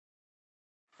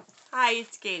Hi,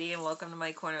 it's Katie and welcome to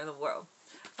my corner of the world.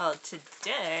 Well,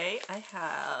 today I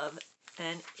have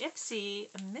an IPSY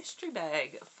mystery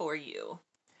bag for you.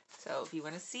 So if you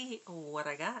want to see what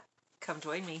I got, come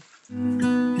join me.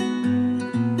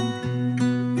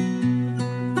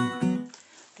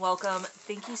 Welcome.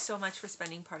 Thank you so much for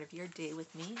spending part of your day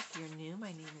with me. If you're new,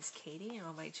 my name is Katie, and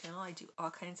on my channel I do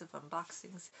all kinds of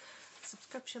unboxings,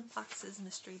 subscription boxes,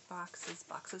 mystery boxes,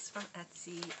 boxes from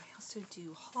Etsy. I also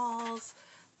do hauls,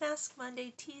 Mask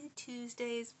Monday, Tea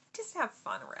Tuesdays. Just have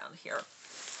fun around here.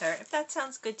 If that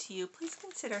sounds good to you, please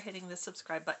consider hitting the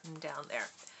subscribe button down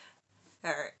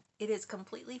there. It is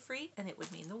completely free and it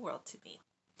would mean the world to me.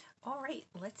 All right,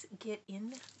 let's get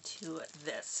into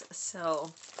this.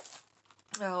 So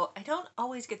I don't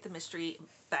always get the mystery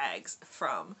bags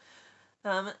from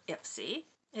IPSY.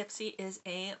 IPSY is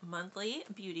a monthly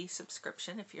beauty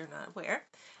subscription, if you're not aware.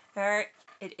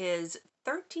 It is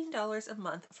 $13 a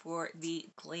month for the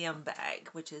glam bag,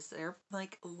 which is their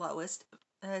lowest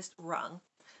rung.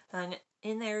 And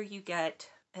in there you get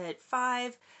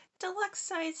 5 deluxe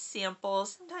size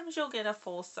samples. Sometimes you'll get a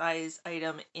full size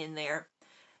item in there.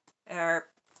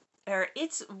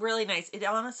 It's really nice. It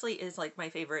honestly is like my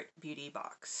favorite beauty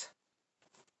box.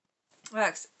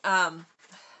 I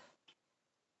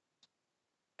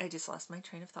just lost my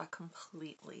train of thought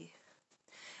completely.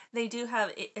 They do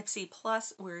have IPSY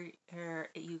Plus where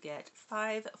you get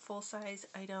 5 full-size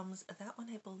items. That one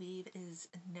I believe is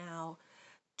now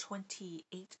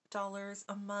 $28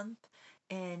 a month,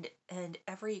 and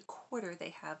every quarter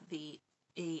they have the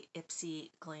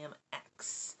IPSY Glam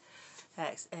X,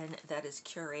 and that is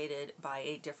curated by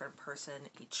a different person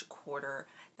each quarter.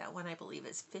 That one I believe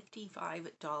is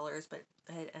 $55, but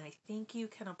I think you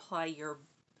can apply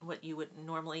what you would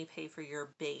normally pay for your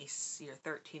base, your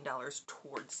 $13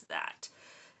 towards that.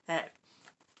 But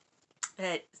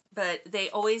they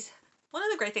always, one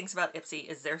of the great things about IPSY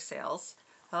is their sales.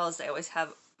 They always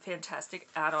have fantastic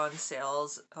add-on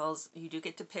sales. You do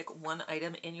get to pick one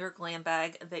item in your glam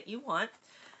bag that you want.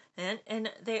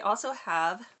 And they also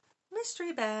have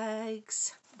mystery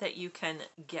bags that you can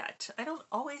get. I don't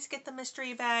always get the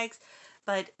mystery bags,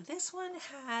 but this one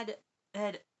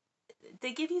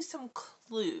they give you some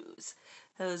clues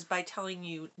by telling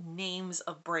you names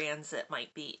of brands that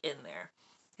might be in there.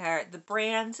 The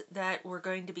brands that were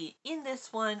going to be in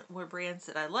this one were brands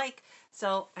that I like,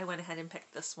 so I went ahead and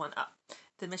picked this one up.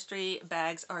 The mystery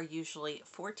bags are usually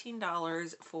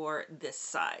 $14 for this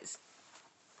size.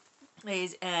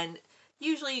 And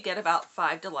usually you get about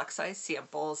 5 deluxe size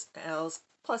samples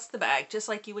plus the bag, just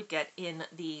like you would get in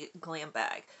the glam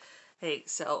bag. Hey,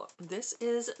 so this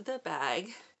is the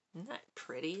bag. Isn't that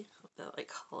pretty? The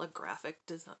holographic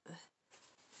design.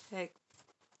 Hey.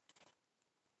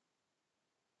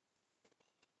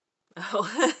 Oh,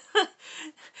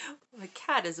 the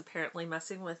cat is apparently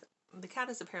messing with the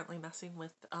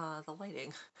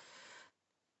lighting.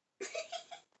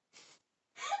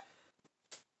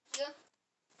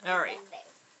 All right,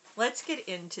 let's get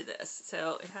into this.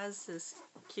 So it has this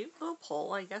cute little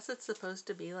pole. I guess it's supposed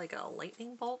to be like a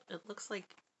lightning bolt. It looks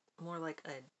like more like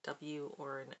a W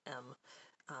or an M.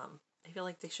 I feel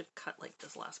like they should cut like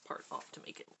this last part off to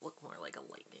make it look more like a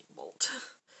lightning bolt.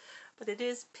 But it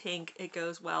is pink. It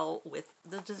goes well with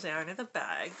the design of the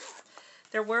bag.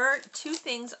 There were 2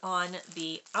 things on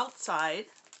the outside,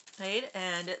 right?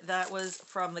 And that was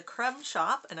from the Creme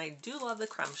Shop, and I do love the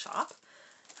Creme Shop.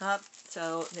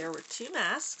 So there were 2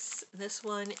 masks. This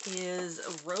one is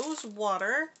Rose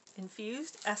Water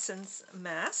Infused Essence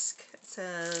Mask. It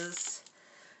says,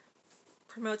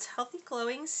 promotes healthy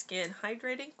glowing skin,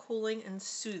 hydrating, cooling, and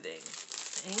soothing.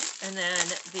 Okay. And then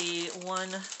the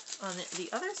one on the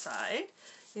other side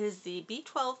is the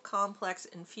B12 Complex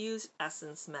Infused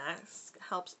Essence Mask.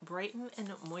 Helps brighten and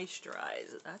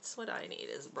moisturize. That's what I need,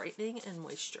 is brightening and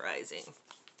moisturizing.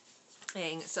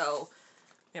 And so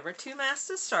there were 2 masks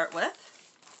to start with.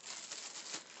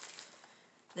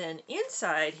 Then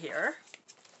inside here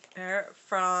are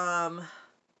from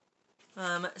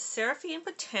Seraphine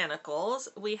Botanicals,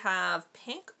 we have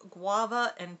Pink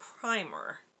Guava and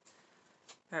Primer.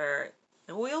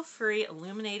 Oil-free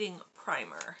illuminating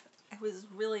primer.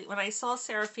 When I saw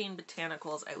Seraphine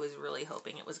Botanicals, I was really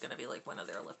hoping it was going to be like one of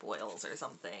their lip oils or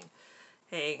something.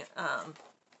 Hey, I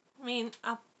mean,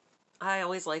 I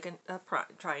always like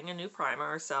trying a new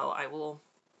primer, so I will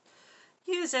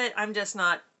use it. I'm just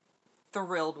not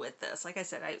thrilled with this. Like I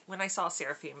said, when I saw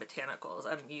Seraphine Botanicals,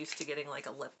 I'm used to getting like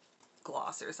a lip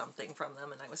gloss or something from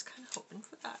them, and I was kind of hoping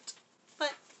for that.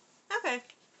 But, okay.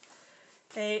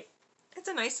 Hey, it's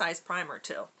a nice size primer,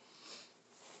 too.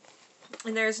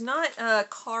 And there's not a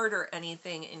card or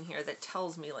anything in here that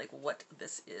tells me like what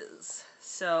this is.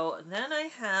 So then I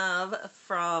have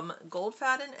from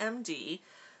Goldfaden MD,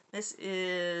 this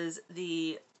is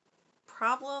the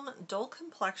Problem Dull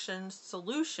Complexion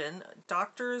Solution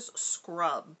Doctor's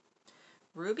Scrub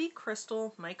Ruby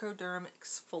Crystal Microderm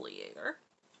Exfoliator.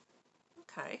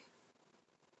 Okay.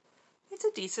 It's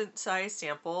a decent sized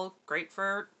sample, great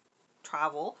for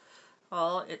travel.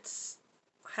 Well, it's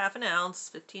half an ounce,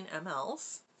 15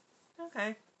 mLs.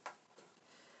 Okay.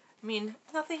 I mean,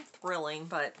 nothing thrilling,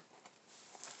 but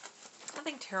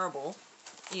nothing terrible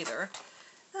either.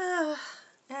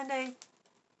 And a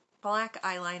black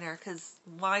eyeliner, because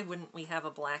why wouldn't we have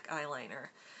a black eyeliner?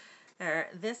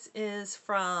 This is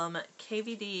from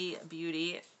KVD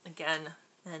Beauty, again,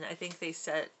 and I think they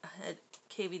said had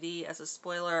KVD as a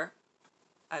spoiler.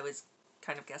 I was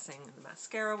kind of guessing the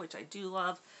mascara, which I do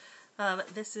love.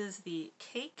 This is the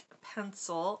Cake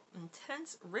Pencil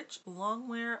Intense Rich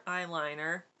Longwear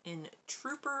Eyeliner in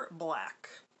Trooper Black.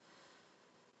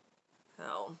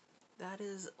 So that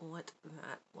is what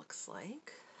that looks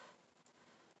like.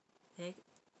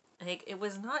 It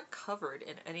was not covered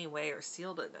in any way or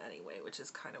sealed in any way, which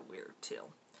is kind of weird too.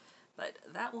 But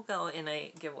that will go in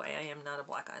a giveaway. I am not a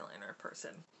black eyeliner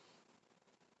person.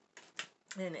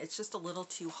 And it's just a little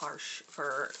too harsh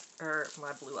for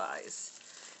my blue eyes.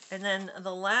 And then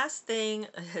the last thing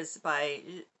is by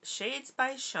Shades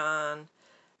by Sean.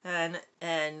 And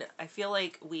I feel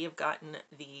like we have gotten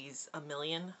these a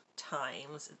million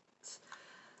times. It's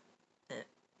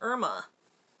Irma.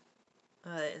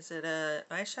 Is it a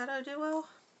eyeshadow duo?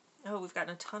 Oh, we've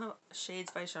gotten a ton of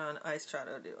Shades by Sean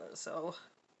eyeshadow duo. So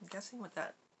I'm guessing what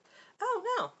that... Oh,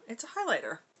 no. It's a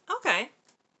highlighter. Okay.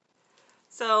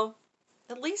 So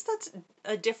at least that's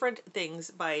a different things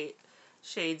by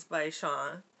Shades by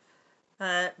Sean.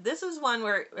 This is one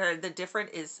where the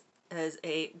different is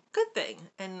a good thing.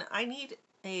 And I need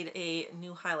a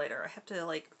new highlighter. I have to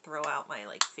like throw out my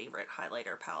like favorite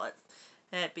highlighter palette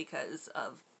because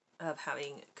of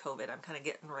having COVID. I'm kind of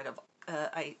getting rid of,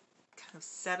 I kind of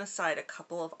set aside a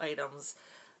couple of items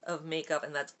of makeup,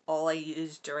 and that's all I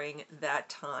used during that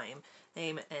time.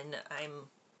 And I'm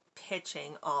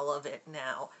pitching all of it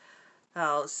now.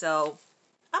 So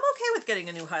I'm okay with getting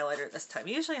a new highlighter this time.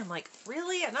 Usually I'm like,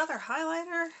 really? Another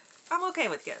highlighter? I'm okay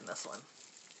with getting this one.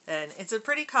 And it's a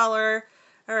pretty color,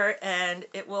 and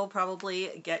it will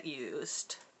probably get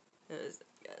used. Again,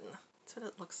 that's what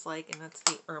it looks like, and that's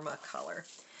the Irma color.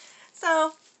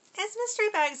 So, as mystery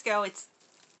bags go, it's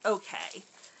okay.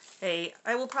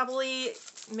 I will probably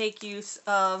make use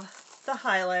of the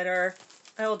highlighter.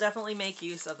 I will definitely make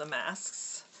use of the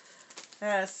masks.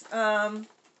 Yes,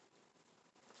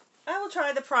 I will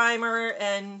try the primer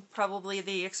and probably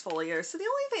the exfoliator. So the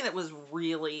only thing that was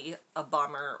really a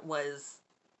bummer was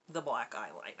the black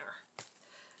eyeliner.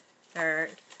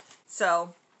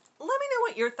 So let me know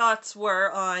what your thoughts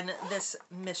were on this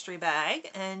mystery bag,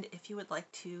 and if you would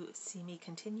like to see me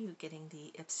continue getting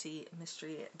the IPSY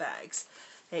mystery bags.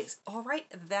 Thanks. All right,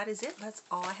 that is it. That's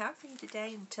all I have for you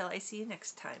today. Until I see you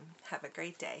next time. Have a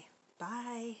great day.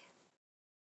 Bye.